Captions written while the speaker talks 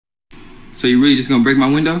So you really just gonna break my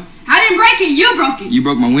window? I didn't break it, you broke it. You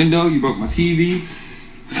broke my window, you broke my TV.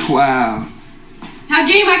 Wow. Now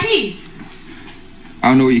give me my keys. I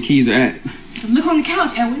don't know where your keys are at. Look on the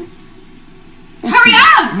couch, Edwin. Hurry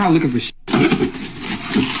up! I'm not looking for shit.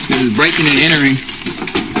 This is breaking and entering.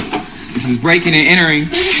 This is breaking and entering.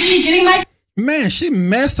 This is me getting my Man, she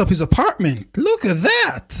messed up his apartment. Look at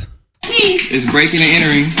that. keys. It's breaking and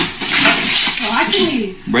entering. So I can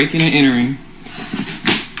leave. Breaking and entering.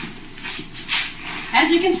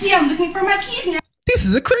 As you can see, I'm looking for my keys now. This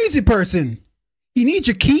is a crazy person. You need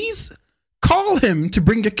your keys? Call him to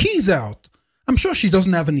bring your keys out. I'm sure she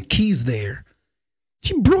doesn't have any keys there.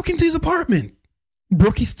 She broke into his apartment.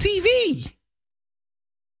 Broke his TV.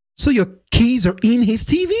 So your keys are in his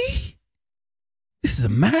TV? This is a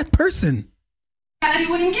mad person. That he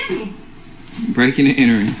wouldn't give me. Breaking and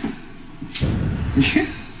entering.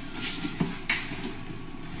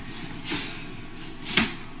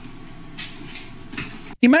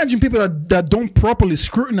 Imagine people that don't properly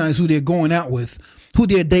scrutinize who they're going out with, who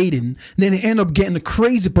they're dating, then they end up getting a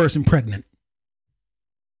crazy person pregnant.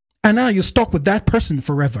 And now you're stuck with that person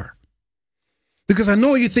forever. Because I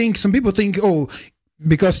know you think, some people think, oh,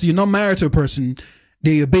 because you're not married to a person,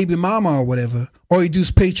 they're your baby mama or whatever, all you do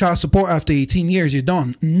is pay child support after 18 years, you're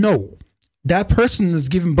done. No. That person is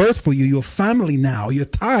giving birth for you, your family now. You're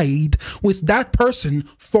tied with that person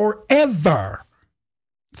forever.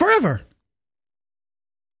 Forever.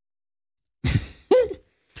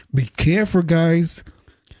 Be careful, guys.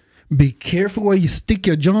 Be careful where you stick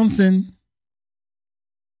your Johnson.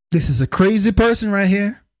 This is a crazy person right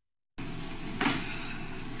here.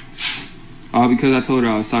 All because I told her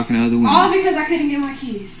I was talking to other women. All because I couldn't get my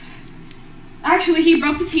keys. Actually, he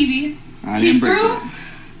broke the TV. I didn't break it.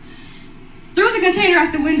 Threw the container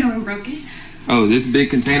out the window and broke it. Oh, this big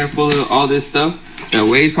container full of all this stuff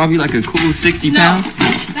that weighs probably like a cool 60 No, pounds?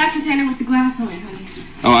 that container with the glass on it, honey.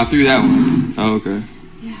 Oh, I threw that one. Oh, okay.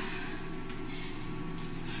 Yeah.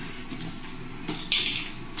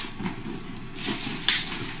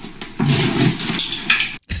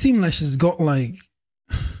 It seems like she's got like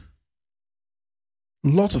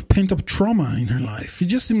lots of pent-up trauma in her life. It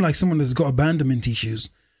just seems like someone that's got abandonment issues.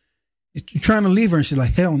 You're trying to leave her and she's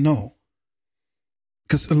like, hell no.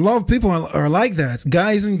 Because a lot of people are like that,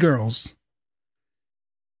 guys and girls.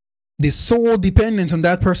 They're so dependent on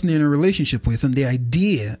that person they're in a relationship with, and the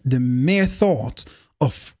idea, the mere thought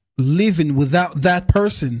of living without that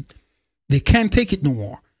person, they can't take it no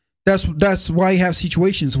more. That's why you have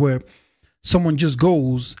situations where someone just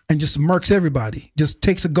goes and just murks everybody, just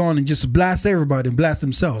takes a gun and just blasts everybody and blasts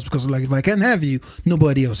themselves, because like, if I can't have you,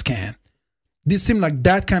 nobody else can. This seemed like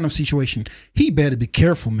that kind of situation. He better be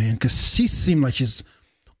careful, man, because she seemed like she's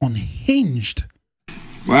unhinged.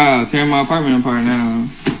 Wow, tearing my apartment apart now.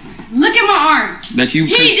 Look at my arm. That you?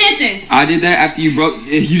 He did this. I did that after you broke.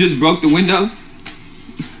 You just broke the window.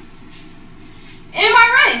 In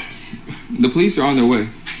my wrist. The police are on their way.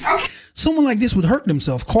 Okay. Someone like this would hurt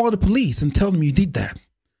themselves. Call the police and tell them you did that,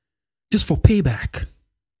 just for payback.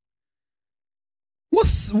 What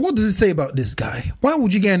does it say about this guy? Why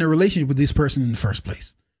would you get in a relationship with this person in the first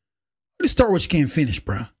place? Let's start what you can't finish,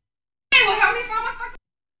 bruh. Hey, well, help me find my fucking...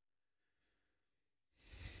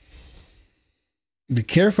 Be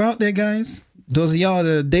careful out there, guys. Those of y'all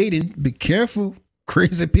that are dating, be careful.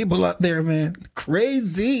 Crazy people out there, man.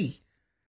 Crazy.